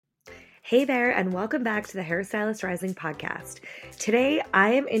Hey there, and welcome back to the Hairstylist Rising podcast. Today, I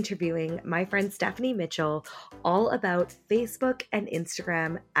am interviewing my friend Stephanie Mitchell all about Facebook and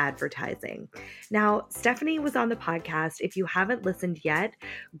Instagram advertising. Now, Stephanie was on the podcast. If you haven't listened yet,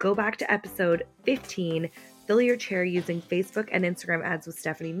 go back to episode 15, Fill Your Chair Using Facebook and Instagram Ads with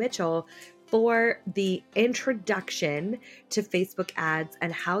Stephanie Mitchell, for the introduction to Facebook ads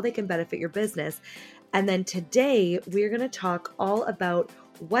and how they can benefit your business. And then today, we're going to talk all about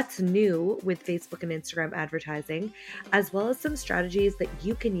what's new with Facebook and Instagram advertising, as well as some strategies that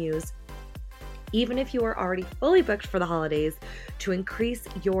you can use, even if you are already fully booked for the holidays, to increase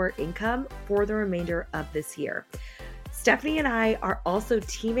your income for the remainder of this year. Stephanie and I are also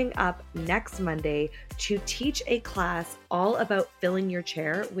teaming up next Monday to teach a class all about filling your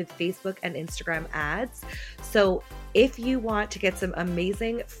chair with Facebook and Instagram ads. So if you want to get some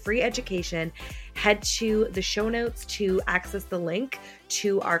amazing free education, head to the show notes to access the link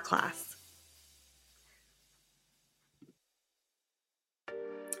to our class.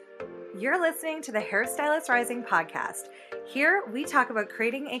 You're listening to the Hairstylist Rising podcast. Here we talk about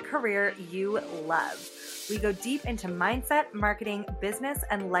creating a career you love. We go deep into mindset, marketing, business,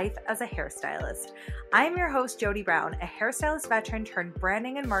 and life as a hairstylist. I am your host, Jody Brown, a hairstylist veteran turned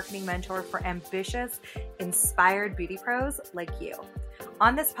branding and marketing mentor for ambitious, inspired beauty pros like you.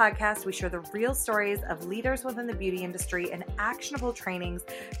 On this podcast, we share the real stories of leaders within the beauty industry and actionable trainings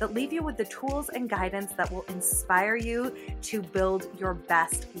that leave you with the tools and guidance that will inspire you to build your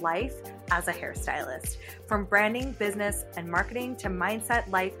best life as a hairstylist. From branding, business, and marketing to mindset,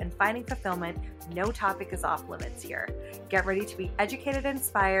 life, and finding fulfillment, no topic is off limits here. Get ready to be educated and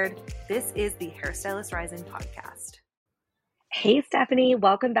inspired. This is the Hairstylist Rising podcast. Hey, Stephanie,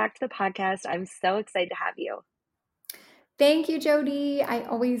 welcome back to the podcast. I'm so excited to have you. Thank you, Jody. I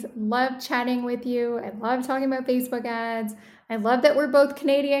always love chatting with you. I love talking about Facebook ads. I love that we're both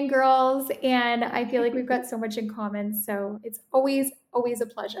Canadian girls, and I feel like we've got so much in common. So it's always a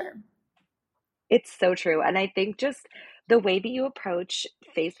pleasure. It's so true. And I think just the way that you approach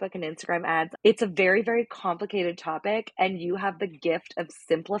Facebook and Instagram ads, it's a very, very complicated topic, and you have the gift of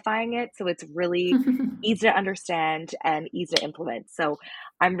simplifying it. So it's really easy to understand and easy to implement. So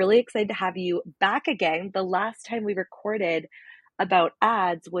I'm really excited to have you back again. The last time we recorded about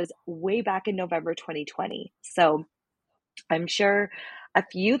ads was way back in November 2020. So I'm sure a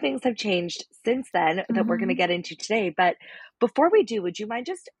few things have changed since then that we're going to get into today. But before we do, would you mind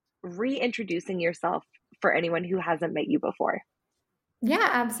just reintroducing yourself for anyone who hasn't met you before? Yeah,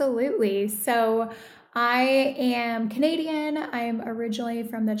 absolutely. So I am Canadian. I'm originally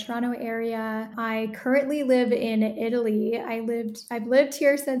from the Toronto area. I currently live in Italy. I've lived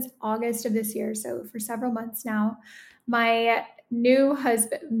here since August of this year, so for several months now. My new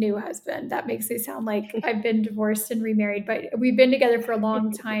husband, that makes it sound like I've been divorced and remarried, but we've been together for a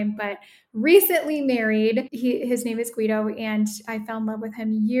long time, but recently married. His name is Guido, and I fell in love with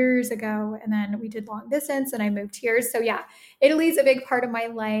him years ago, and then we did long distance and I moved here. So yeah, Italy is a big part of my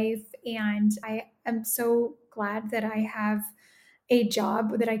life, and I am so glad that I have a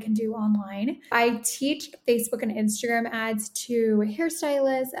job that I can do online. I teach Facebook and Instagram ads to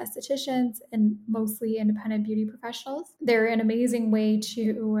hairstylists, estheticians, and mostly independent beauty professionals. They're an amazing way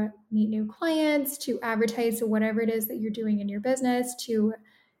to meet new clients, to advertise whatever it is that you're doing in your business, to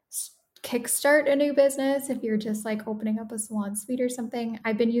kickstart a new business if you're just like opening up a salon suite or something.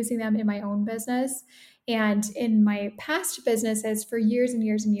 I've been using them in my own business and in my past businesses for years and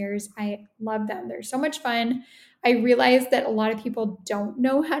years and years. I love them. They're so much fun. I realize that a lot of people don't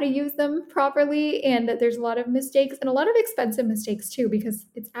know how to use them properly and that there's a lot of mistakes and a lot of expensive mistakes too, because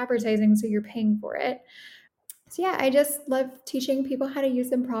it's advertising, so you're paying for it. So yeah, I just love teaching people how to use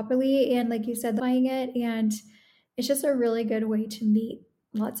them properly and, like you said, buying it, and it's just a really good way to meet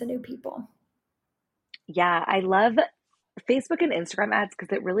lots of new people. Yeah, I love Facebook and Instagram ads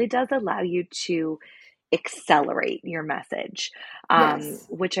because it really does allow you to accelerate your message, Yes.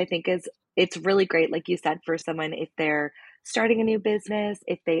 which I think it's really great. Like you said, for someone, if they're starting a new business,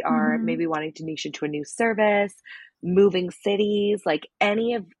 if they are maybe Mhm. wanting to niche into a new service, moving cities, like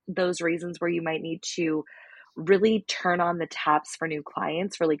any of those reasons where you might need to really turn on the taps for new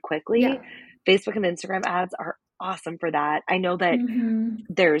clients really quickly, Yeah. Facebook and Instagram ads are awesome for that. I know that Mhm.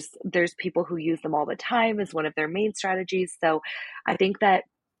 there's people who use them all the time as one of their main strategies. So I think that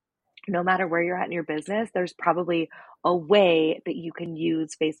no matter where you're at in your business, there's probably a way that you can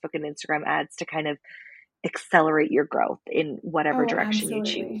use Facebook and Instagram ads to kind of accelerate your growth in whatever Oh, direction you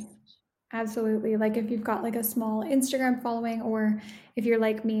choose. absolutely. Absolutely. Like if you've got like a small Instagram following, or if you're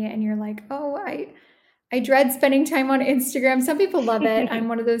like me and you're like, oh, I dread spending time on Instagram. Some people love it. I'm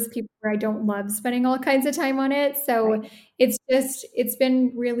one of those people where I don't love spending all kinds of time on it. So Right. it's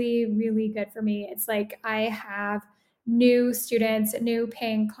been really, really good for me. It's like I have new students, new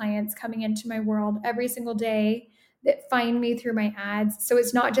paying clients coming into my world every single day that find me through my ads. So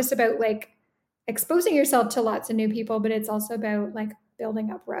it's not just about like exposing yourself to lots of new people, but it's also about like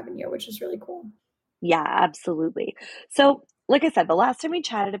building up revenue, which is really cool. Yeah, absolutely. So, like I said, the last time we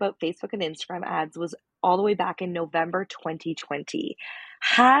chatted about Facebook and Instagram ads was all the way back in November 2020.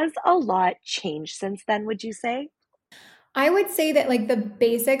 Has a lot changed since then, would you say? I would say that like the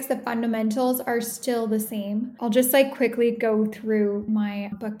basics, the fundamentals are still the same. I'll just like quickly go through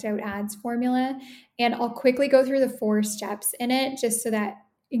my booked out ads formula and I'll quickly go through the 4 steps in it just so that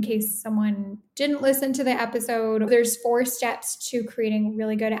in case someone didn't listen to the episode, there's 4 steps to creating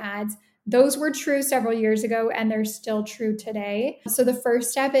really good ads. Those were true several years ago and they're still true today. So the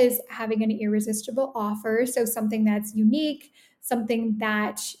first step is having an irresistible offer. So something that's unique, something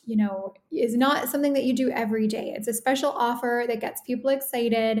that, is not something that you do every day. It's a special offer that gets people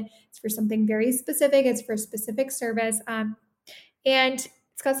excited. It's for something very specific. It's for a specific service. And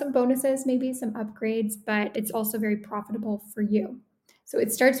it's got some bonuses, maybe some upgrades, but it's also very profitable for you. So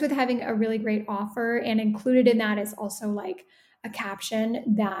it starts with having a really great offer, and included in that is also like a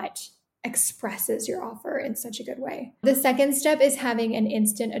caption that expresses your offer in such a good way. The second step is having an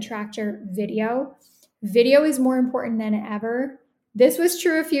instant attractor video. Video is more important than ever. This was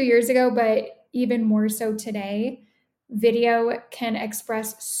true a few years ago, but even more so today. Video can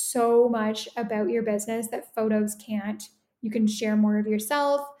express so much about your business that photos can't. You can share more of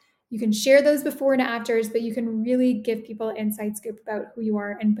yourself. You can share those before and afters, but you can really give people an inside scoop about who you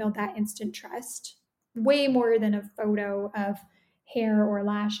are and build that instant trust way more than a photo of hair or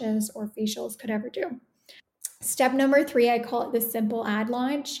lashes or facials could ever do. Step number 3, I call it the simple ad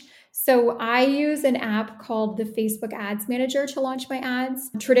launch. So I use an app called the Facebook Ads Manager to launch my ads.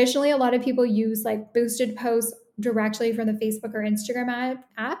 Traditionally, a lot of people use like boosted posts directly from the Facebook or Instagram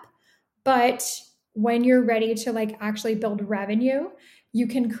app. But when you're ready to like actually build revenue, you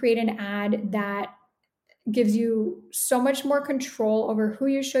can create an ad that gives you so much more control over who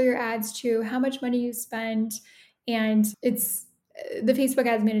you show your ads to, how much money you spend, and it's the Facebook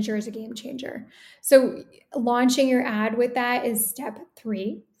Ads Manager is a game changer. So launching your ad with that is step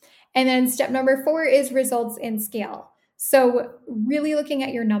 3. And then step number 4 is results in scale. So really looking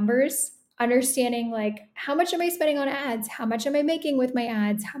at your numbers, understanding like how much am I spending on ads? How much am I making with my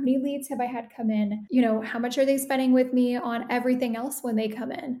ads? How many leads have I had come in? How much are they spending with me on everything else when they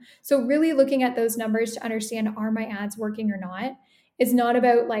come in? So really looking at those numbers to understand, are my ads working or not? It's not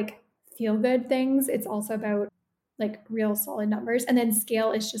about like feel good things. It's also about like real solid numbers. And then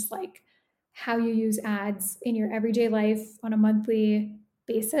scale is just like how you use ads in your everyday life on a monthly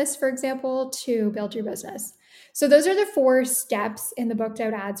basis, for example, to build your business. So those are the 4 steps in the booked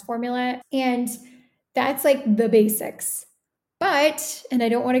out ads formula. And that's like the basics. But, and I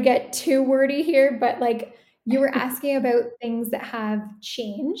don't want to get too wordy here, but like you were asking about things that have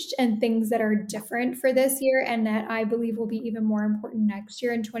changed and things that are different for this year and that I believe will be even more important next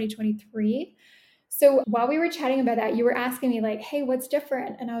year in 2023. So while we were chatting about that, you were asking me like, "Hey, what's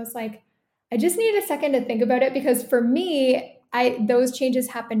different?" And I was like, I just need a second to think about it because for me, I those changes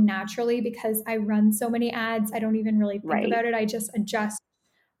happen naturally because I run so many ads. I don't even really think Right. about it. I just adjust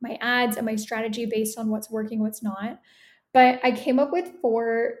my ads and my strategy based on what's working, what's not. But I came up with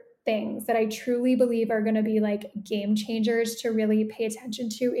 4 things that I truly believe are going to be like game changers to really pay attention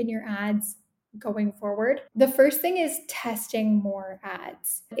to in your ads going forward. The first thing is testing more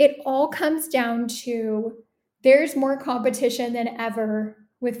ads. It all comes down to there's more competition than ever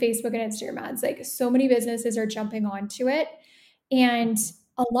with Facebook and Instagram ads. Like so many businesses are jumping onto it. And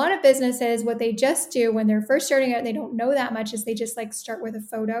a lot of businesses, what they just do when they're first starting out, they don't know that much, is they just like start with a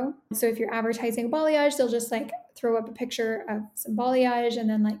photo. So if you're advertising balayage, they'll just like throw up a picture of some balayage and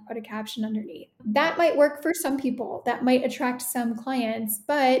then like put a caption underneath. That might work for some people. That might attract some clients,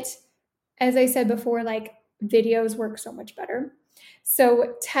 but as I said before, like videos work so much better.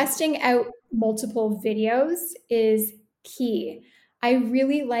 So testing out multiple videos is key. I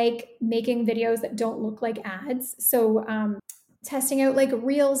really like making videos that don't look like ads. So testing out like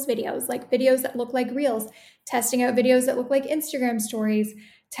Reels videos, like videos that look like Reels, testing out videos that look like Instagram stories,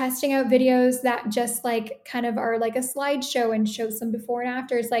 testing out videos that just like kind of are like a slideshow and show some before and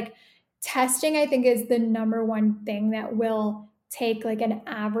afters. Like testing, I think, is the number one thing that will take like an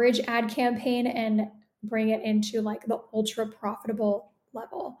average ad campaign and bring it into like the ultra profitable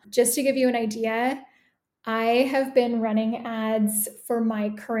level. Just to give you an idea, I have been running ads for my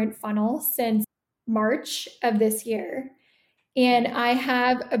current funnel since March of this year. And I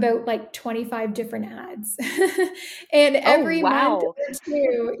have about like 25 different ads. And Oh, every month wow. or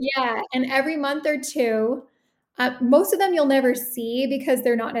two, yeah, and every month or two, most of them you'll never see because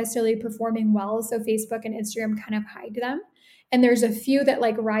they're not necessarily performing well. So Facebook and Instagram kind of hide them. And there's a few that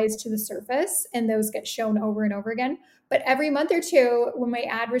like rise to the surface and those get shown over and over again. But every month or two, when my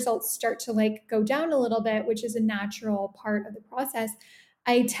ad results start to like go down a little bit, which is a natural part of the process,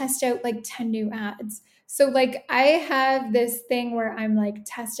 I test out like 10 new ads. So like I have this thing where I'm like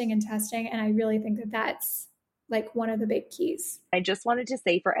testing and testing, and I really think that that's like one of the big keys. I just wanted to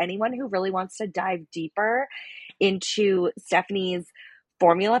say for anyone who really wants to dive deeper into Stephanie's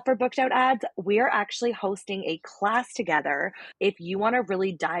formula for booked out ads, we are actually hosting a class together. If you want to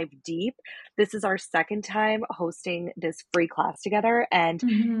really dive deep, this is our second time hosting this free class together. And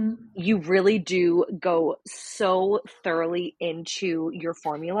Mm-hmm. you really do go so thoroughly into your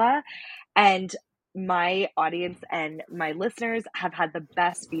formula. And my audience and my listeners have had the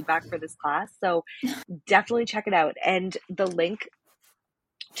best feedback for this class. So definitely check it out. And the link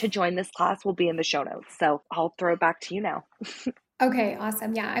to join this class will be in the show notes. So I'll throw it back to you now. Okay,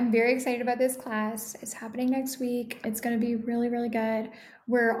 awesome. Yeah, I'm very excited about this class. It's happening next week. It's going to be really, really good.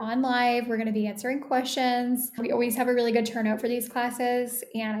 We're on live. We're going to be answering questions. We always have a really good turnout for these classes,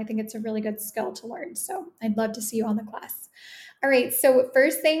 and I think it's a really good skill to learn. So I'd love to see you on the class. All right. So,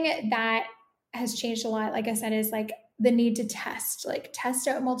 first thing that has changed a lot, like I said, is like the need to test, like test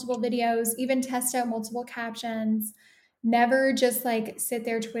out multiple videos, even test out multiple captions. Never just like sit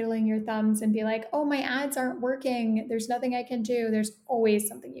there twiddling your thumbs and be like, oh, my ads aren't working. There's nothing I can do. There's always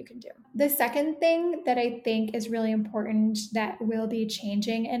something you can do. The second thing that I think is really important that will be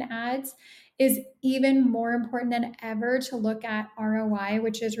changing in ads is even more important than ever to look at ROI,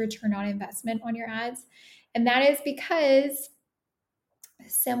 which is return on investment on your ads. And that is because,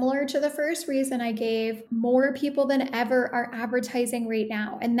 similar to the first reason I gave, more people than ever are advertising right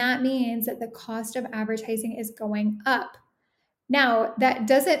now. And that means that the cost of advertising is going up. Now, that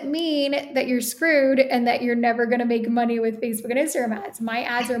doesn't mean that you're screwed and that you're never going to make money with Facebook and Instagram ads. My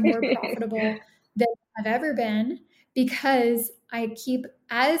ads are more profitable than I've ever been because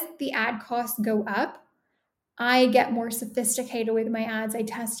as the ad costs go up, I get more sophisticated with my ads. I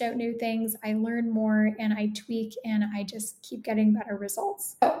test out new things, I learn more, and I tweak, and I just keep getting better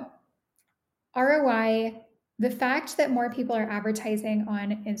results. So, ROI, the fact that more people are advertising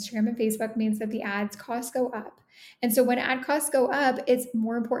on Instagram and Facebook means that the ads costs go up. And so when ad costs go up, it's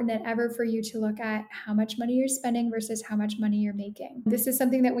more important than ever for you to look at how much money you're spending versus how much money you're making. This is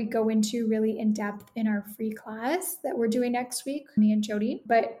something that we go into really in depth in our free class that we're doing next week, me and Jody.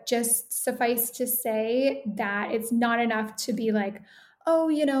 But just suffice to say that it's not enough to be like,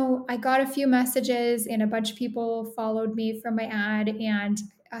 oh, I got a few messages and a bunch of people followed me from my ad and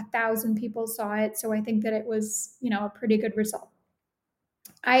 1,000 people saw it. So I think that it was, a pretty good result.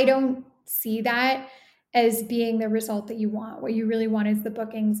 I don't see that as being the result that you want. What you really want is the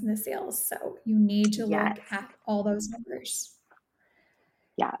bookings and the sales. So you need to Yes. look at all those numbers.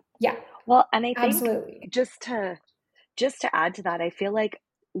 Yeah. Yeah. Well, and I think Absolutely. just to add to that, I feel like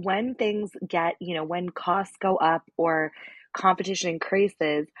when things get, when costs go up or competition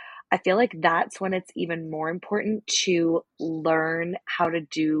increases, I feel like that's when it's even more important to learn how to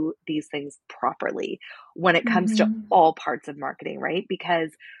do these things properly when it comes to Mm-hmm. all parts of marketing, right?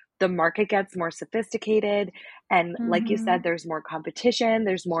 Because the market gets more sophisticated. And like you Mm-hmm. said, there's more competition,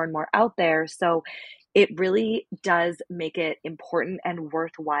 there's more and more out there. So it really does make it important and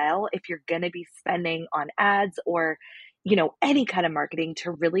worthwhile if you're going to be spending on ads or any kind of marketing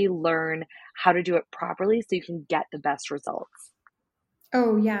to really learn how to do it properly so you can get the best results.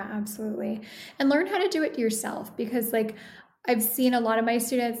 Oh, yeah, absolutely. And learn how to do it yourself because, like, I've seen a lot of my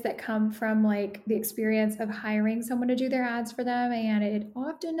students that come from like the experience of hiring someone to do their ads for them, and it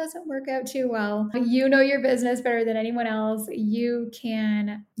often doesn't work out too well. You know your business better than anyone else. You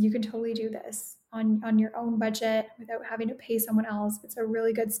can totally do this on your own budget without having to pay someone else. It's a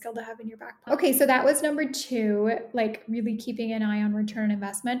really good skill to have in your back pocket. Okay, so that was number 2, like really keeping an eye on return on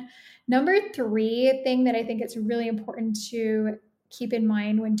investment. Number 3 thing that I think it's really important to keep in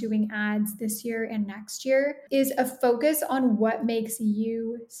mind when doing ads this year and next year is a focus on what makes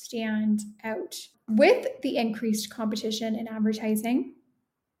you stand out. With the increased competition in advertising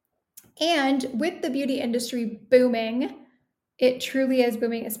and with the beauty industry booming, it truly is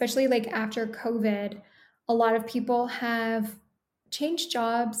booming, especially like after COVID. A lot of people have changed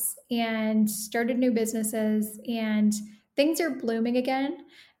jobs and started new businesses, and things are blooming again.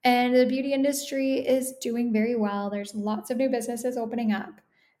 And the beauty industry is doing very well. There's lots of new businesses opening up.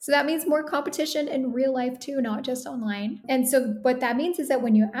 So that means more competition in real life too, not just online. And so what that means is that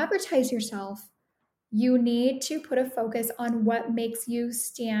when you advertise yourself, you need to put a focus on what makes you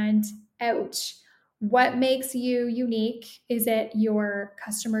stand out. What makes you unique? Is it your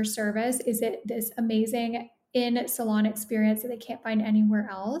customer service? Is it this amazing in salon experience that they can't find anywhere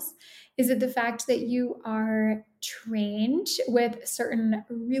else? Is it the fact that you are trained with certain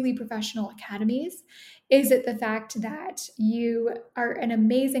really professional academies? Is it the fact that you are an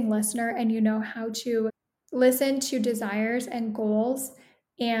amazing listener and you know how to listen to desires and goals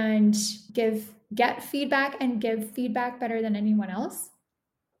and get feedback and give feedback better than anyone else?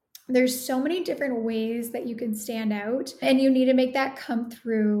 There's so many different ways that you can stand out, and you need to make that come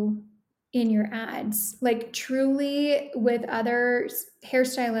through in your ads. Like truly, with other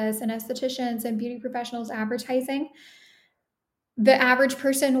hairstylists and estheticians and beauty professionals advertising, the average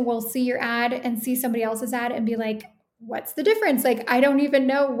person will see your ad and see somebody else's ad and be like, what's the difference? Like, I don't even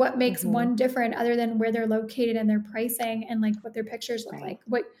know what makes one different other than where they're located and their pricing and like what their pictures look like.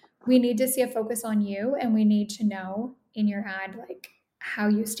 What we need to see a focus on you, and we need to know in your ad, like how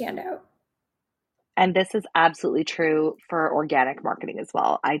you stand out. And this is absolutely true for organic marketing as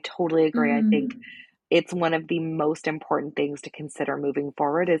well. I totally agree. I think it's one of the most important things to consider moving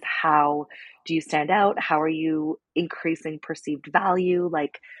forward is how do you stand out? How are you increasing perceived value?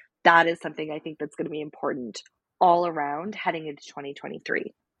 Like that is something I think that's going to be important all around heading into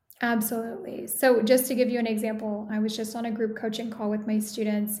 2023. Absolutely. So just to give you an example, I was just on a group coaching call with my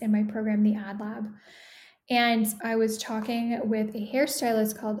students in my program, the Ad Lab. And I was talking with a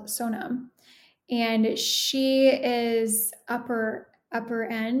hairstylist called Sonam. And she is upper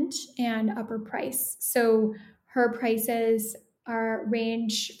end and upper price. So her prices are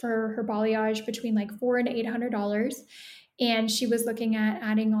range for her balayage between like $400 and $800. And she was looking at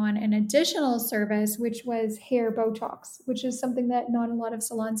adding on an additional service, which was hair Botox, which is something that not a lot of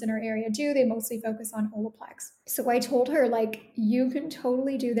salons in our area do. They mostly focus on Olaplex. So I told her, like, you can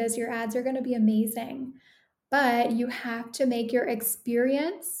totally do this. Your ads are going to be amazing, but you have to make your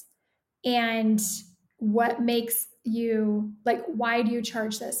experience and what makes you, like, why do you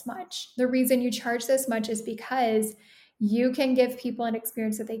charge this much? The reason you charge this much is because you can give people an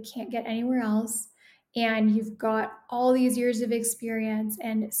experience that they can't get anywhere else. And you've got all these years of experience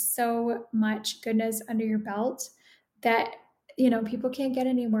and so much goodness under your belt that, you know, people can't get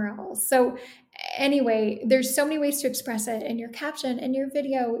anywhere else. So anyway, there's so many ways to express it in your caption, in your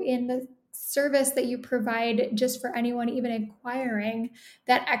video, in the service that you provide just for anyone even inquiring,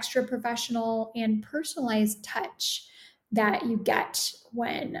 that extra professional and personalized touch that you get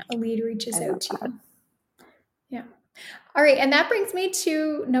when a lead reaches out to you. Yeah. All right. And that brings me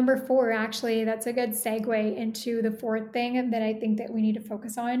to number 4, actually. That's a good segue into the fourth thing that I think that we need to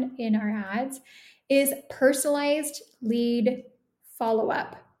focus on in our ads is personalized lead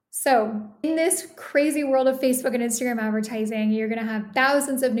follow-up. So in this crazy world of Facebook and Instagram advertising, you're going to have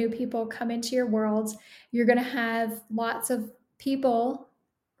thousands of new people come into your world. You're going to have lots of people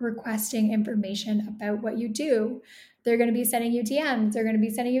requesting information about what you do. They're going to be sending you DMs. They're going to be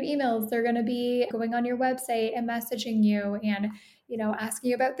sending you emails. They're going to be going on your website and messaging you and, you know, asking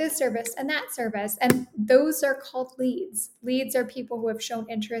you about this service and that service. And those are called leads. Leads are people who have shown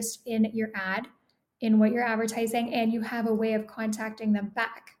interest in your ad, in what you're advertising, and you have a way of contacting them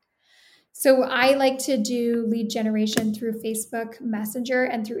back. So I like to do lead generation through Facebook Messenger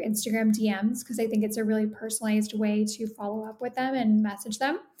and through Instagram DMs because I think it's a really personalized way to follow up with them and message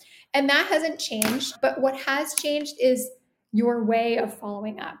them. And that hasn't changed, but what has changed is your way of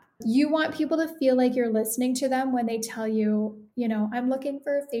following up. You want people to feel like you're listening to them when they tell you, you know, I'm looking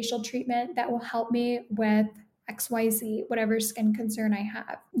for a facial treatment that will help me with XYZ, whatever skin concern I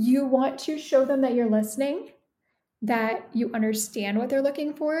have. You want to show them that you're listening, that you understand what they're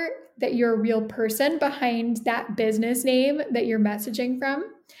looking for, that you're a real person behind that business name that you're messaging from,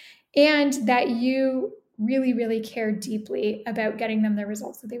 and that you really, really care deeply about getting them the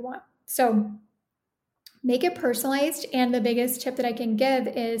results that they want. So make it personalized. And the biggest tip that I can give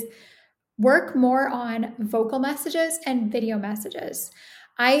is work more on vocal messages and video messages.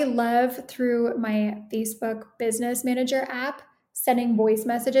 I love, through my Facebook Business Manager app, sending voice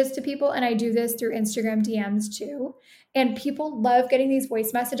messages to people. And I do this through Instagram DMs too. And people love getting these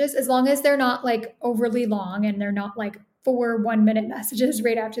voice messages as long as they're not like overly long and they're not like 4 1-minute messages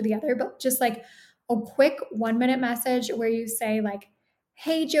right after the other, but just like a quick 1-minute message where you say like,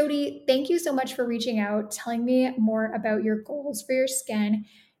 hey, Jody, thank you so much for reaching out, telling me more about your goals for your skin.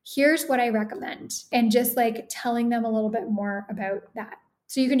 Here's what I recommend. And just like telling them a little bit more about that.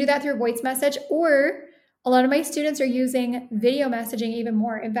 So you can do that through a voice message, or a lot of my students are using video messaging even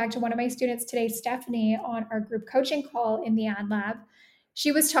more. In fact, one of my students today, Stephanie, on our group coaching call in the Ad Lab,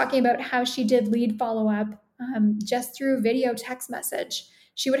 she was talking about how she did lead follow-up just through video text message.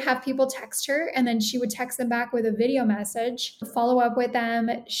 she would have people text her and then she would text them back with a video message, follow up with them,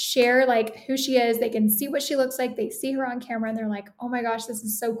 share like who she is. They can see what she looks like. They see her on camera and they're like, oh my gosh, this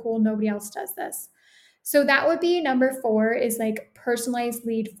is so cool. Nobody else does this. So that would be number 4 is like personalized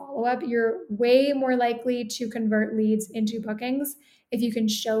lead follow-up. You're way more likely to convert leads into bookings if you can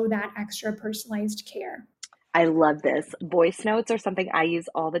show that extra personalized care. I love this. Voice notes are something I use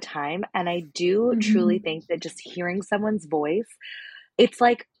all the time. And I do truly think that just hearing someone's voice, it's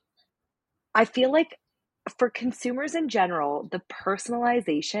like, I feel like for consumers in general, the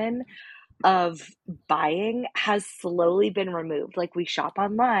personalization of buying has slowly been removed. Like we shop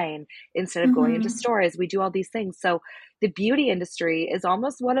online instead of going into stores, we do all these things. So the beauty industry is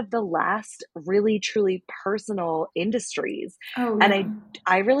almost one of the last really truly personal industries. Oh, And yeah.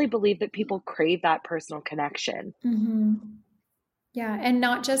 I really believe that people crave that personal connection. Yeah. And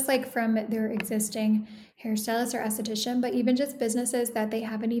not just like from their existing hairstylist or esthetician, but even just businesses that they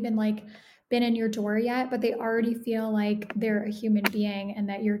haven't even like been in your door yet, but they already feel like they're a human being and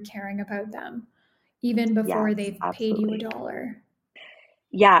that you're caring about them even before Yes, they've paid you absolutely. $1.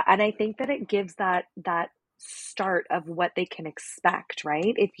 Yeah, and I think that it gives that start of what they can expect,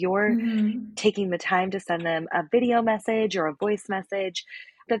 right? If you're taking the time to send them a video message or a voice message,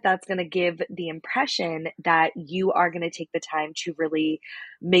 that's going to give the impression that you are going to take the time to really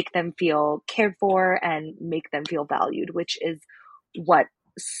make them feel cared for and make them feel valued, which is what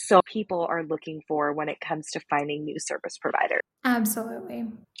so people are looking for when it comes to finding new service providers. Absolutely.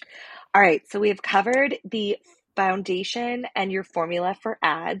 All right, so we have covered the foundation and your formula for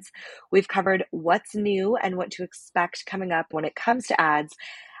ads. We've covered what's new and what to expect coming up when it comes to ads.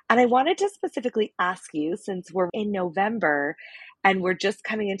 And I wanted to specifically ask you, since we're in November and we're just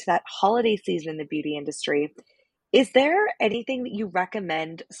coming into that holiday season in the beauty industry, is there anything that you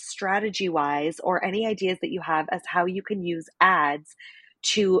recommend strategy-wise or any ideas that you have as how you can use ads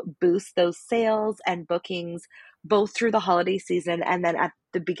to boost those sales and bookings both through the holiday season and then at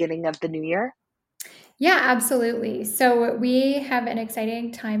the beginning of the new year? Yeah, absolutely. So we have an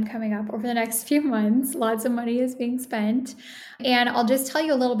exciting time coming up over the next few months. Lots of money is being spent. And I'll just tell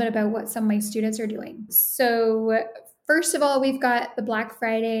you a little bit about what some of my students are doing. So first of all, we've got the Black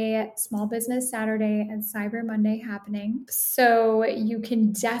Friday, Small Business Saturday, and Cyber Monday happening. So you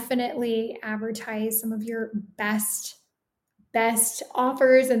can definitely advertise some of your best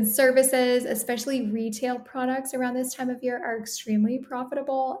offers and services, especially retail products around this time of year, are extremely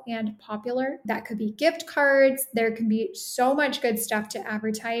profitable and popular. That could be gift cards. There can be so much good stuff to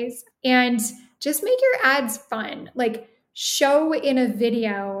advertise. And just make your ads fun. Like, show in a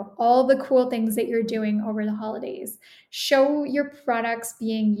video all the cool things that you're doing over the holidays. Show your products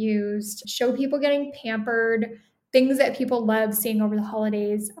being used. Show people getting pampered. Things that people love seeing over the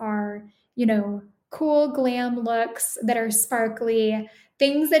holidays are, cool glam looks that are sparkly,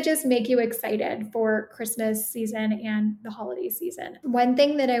 things that just make you excited for Christmas season and the holiday season. One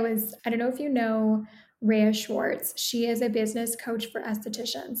thing that I don't know if you know Rhea Schwartz. She is a business coach for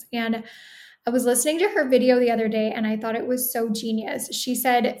estheticians. And I was listening to her video the other day and I thought it was so genius. She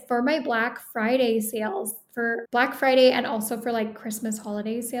said, for my Black Friday sales, for Black Friday and also for like Christmas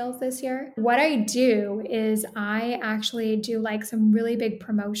holiday sales this year, what I do is I actually do like some really big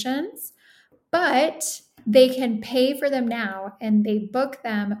promotions, but they can pay for them now and they book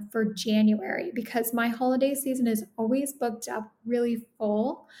them for January because my holiday season is always booked up really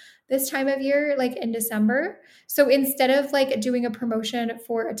full this time of year, like in December. So instead of like doing a promotion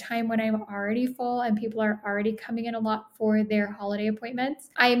for a time when I'm already full and people are already coming in a lot for their holiday appointments,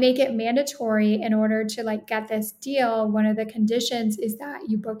 I make it mandatory in order to like get this deal. One of the conditions is that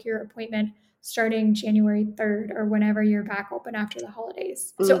you book your appointment starting January 3rd or whenever you're back open after the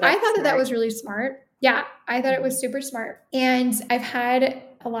holidays. Ooh, So I that's thought that was smart. really smart. Yeah, I thought it was super smart. And I've had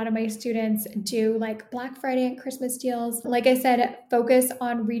a lot of my students do like Black Friday and Christmas deals. Like I said, focus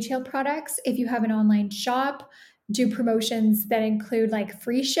on retail products. If you have an online shop, do promotions that include like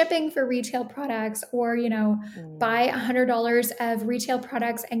free shipping for retail products or, buy $100 of retail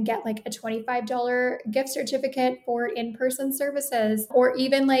products and get like a $25 gift certificate for in-person services, or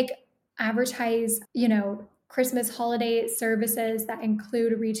even like advertise, Christmas holiday services that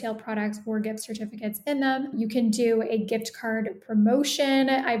include retail products or gift certificates in them. You can do a gift card promotion.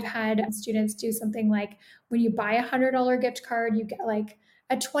 I've had students do something like when you buy a $100 gift card, you get like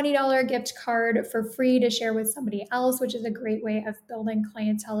a $20 gift card for free to share with somebody else, which is a great way of building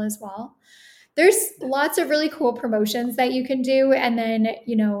clientele as well. There's lots of really cool promotions that you can do. And then,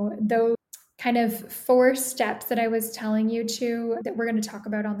 those kind of 4 steps that I was telling you to that we're going to talk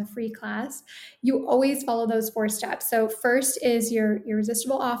about on the free class, you always follow those 4 steps. So first is your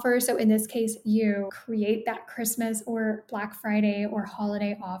irresistible offer. So in this case, you create that Christmas or Black Friday or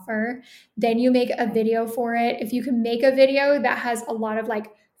holiday offer. Then you make a video for it. If you can make a video that has a lot of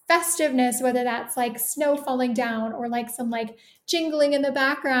like festiveness, whether that's like snow falling down or like some like jingling in the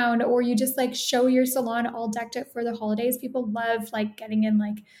background, or you just like show your salon all decked out for the holidays. People love like getting in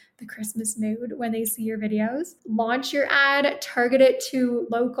like the Christmas mood when they see your videos. Launch your ad, target it to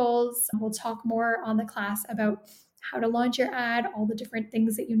locals. We'll talk more on the class about how to launch your ad, all the different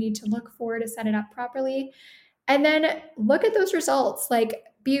things that you need to look for to set it up properly. And then look at those results. Like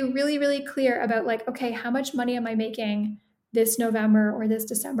be really, really clear about like, okay, how much money am I making this November or this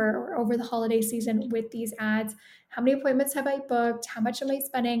December or over the holiday season with these ads? How many appointments have I booked? How much am I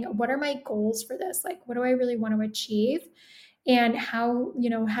spending? What are my goals for this? Like, what do I really want to achieve? And how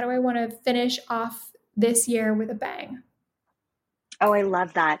do I want to finish off this year with a bang? Oh, I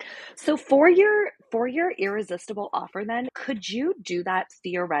love that. So for your irresistible offer then, could you do that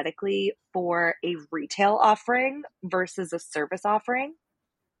theoretically for a retail offering versus a service offering?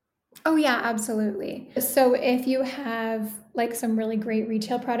 Oh, yeah, absolutely. So if you have like some really great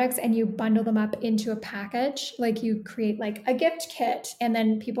retail products and you bundle them up into a package, like you create like a gift kit, and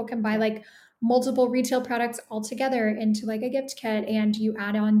then people can buy like multiple retail products all together into like a gift kit, and you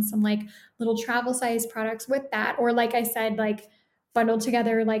add on some like little travel size products with that. Or like I said, like bundle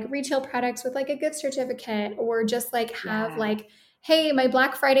together like retail products with like a gift certificate, or just like have Yeah. like, hey, my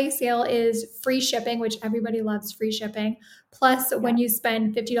Black Friday sale is free shipping, which everybody loves free shipping. Plus, Yeah. when you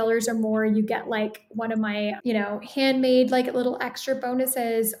spend $50 or more, you get like one of my, handmade like little extra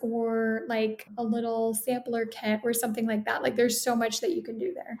bonuses, or like a little sampler kit or something like that. Like there's so much that you can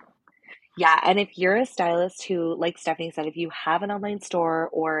do there. Yeah, and if you're a stylist who, like Stephanie said, if you have an online store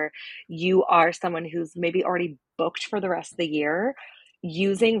or you are someone who's maybe already booked for the rest of the year,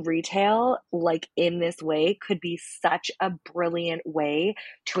 using retail like in this way could be such a brilliant way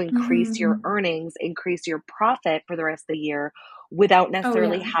to increase your Hmm. earnings, increase your profit for the rest of the year without Oh,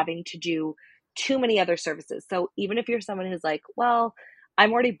 necessarily yeah. having to do too many other services. So even if you're someone who's like, well,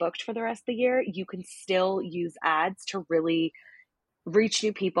 I'm already booked for the rest of the year, you can still use ads to really reach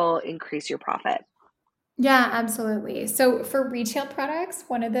new people, increase your profit. Yeah, absolutely. So, for retail products,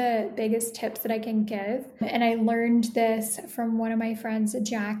 one of the biggest tips that I can give, and I learned this from one of my friends,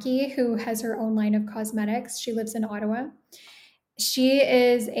 Jackie, who has her own line of cosmetics. She lives in Ottawa. She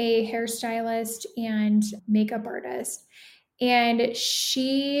is a hairstylist and makeup artist, and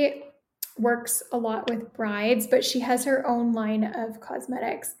she works a lot with brides, but she has her own line of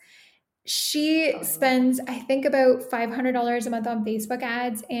cosmetics. She Oh, spends, I think, about $500 a month on Facebook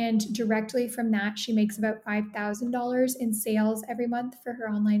ads, and directly from that, she makes about $5,000 in sales every month for her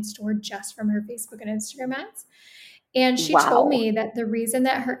online store just from her Facebook and Instagram ads. And she told wow. me that the reason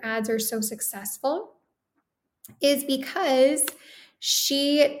that her ads are so successful is because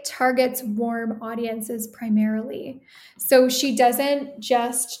she targets warm audiences primarily. So she doesn't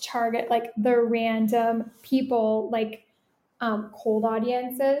just target like the random people, like cold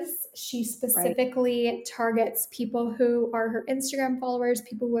audiences. She Right. specifically targets people who are her Instagram followers,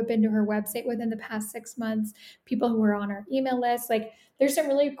 people who have been to her website within the past 6 months, people who are on her email list. Like there's some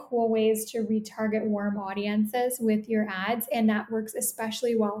really cool ways to retarget warm audiences with your ads. And that works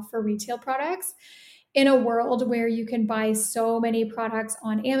especially well for retail products in a world where you can buy so many products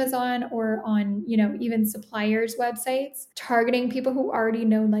on Amazon or on, even suppliers' websites. Targeting people who already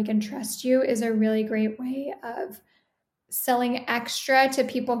know, like, and trust you is a really great way of selling extra to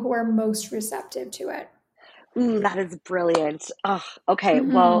people who are most receptive to it. Ooh, that is brilliant. Oh, okay.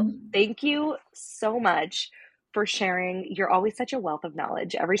 Well, Hmm. thank you so much for sharing. You're always such a wealth of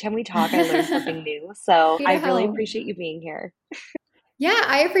knowledge. Every time we talk, I learn something new. So Happy I to really help. appreciate you being here. Yeah,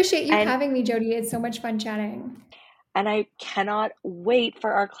 I appreciate you And having me, Jody. It's so much fun chatting. and I cannot wait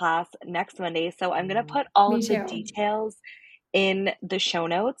for our class next Monday. So I'm going to put all Me of the too. details in the show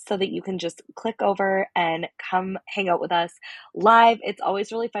notes so that you can just click over and come hang out with us live. It's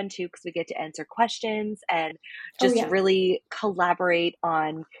always really fun too because we get to answer questions and Oh, just yeah. really collaborate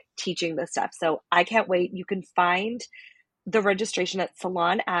on teaching this stuff. So I can't wait. You can find the registration at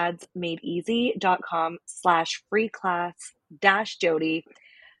salonAdsMadeEasy.com/free class dash Jody.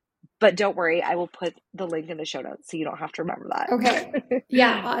 But don't worry, I will put the link in the show notes so you don't have to remember Okay. that.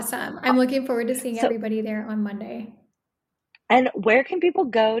 Yeah, awesome. I'm looking forward to seeing So, everybody there on Monday. and where can people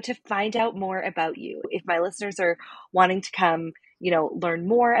go to find out more about you? If my listeners are wanting to come, learn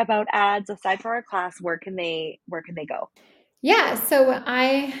more about ads aside from our class, where can they go? Yeah, so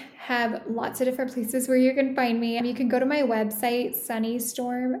I have lots of different places where you can find me. You can go to my website,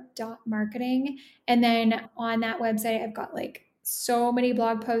 sunnystorm.marketing. And then on that website, I've got like so many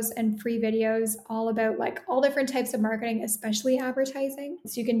blog posts and free videos all about like all different types of marketing, especially advertising.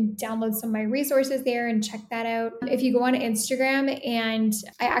 So you can download some of my resources there and check that out. If you go on Instagram, and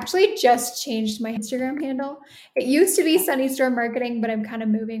I actually just changed my Instagram handle. It used to be Sunny Storm Marketing, but I'm kind of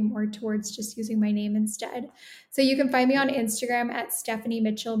moving more towards just using my name instead. So you can find me on Instagram at Stephanie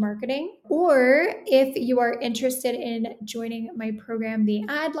Mitchell Marketing. Or if you are interested in joining my program, the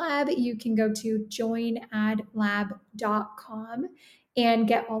Ad Lab, you can go to joinadlab.com and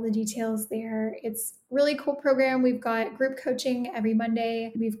get all the details there. It's a really cool program. We've got group coaching every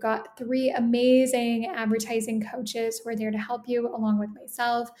Monday. We've got 3 amazing advertising coaches who are there to help you along with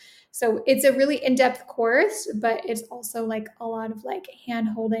myself. So it's a really in-depth course, but it's also like a lot of like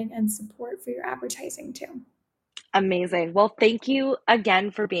hand-holding and support for your advertising too. Amazing. Well, thank you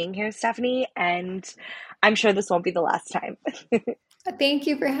again for being here, Stephanie, and I'm sure this won't be the last time. Thank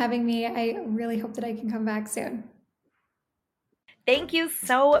you for having me. I really hope that I can come back soon. Thank you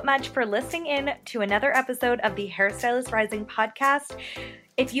so much for listening in to another episode of the Hairstylist Rising podcast.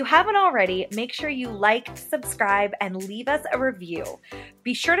 If you haven't already, make sure you like, subscribe, and leave us a review.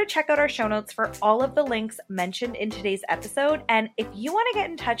 Be sure to check out our show notes for all of the links mentioned in today's episode. And if you want to get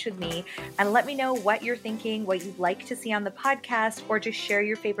in touch with me and let me know what you're thinking, what you'd like to see on the podcast, or just share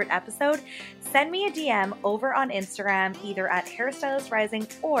your favorite episode, send me a DM over on Instagram, either at Hairstylist Rising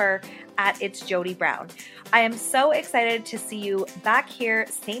or at It's Jody Brown. I am so excited to see you back here,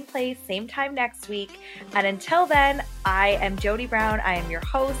 same place, same time next week. And until then, I am Jody Brown. I am your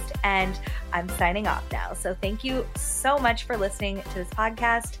host, and I'm signing off now. So thank you so much for listening to this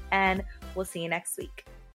podcast, and we'll see you next week.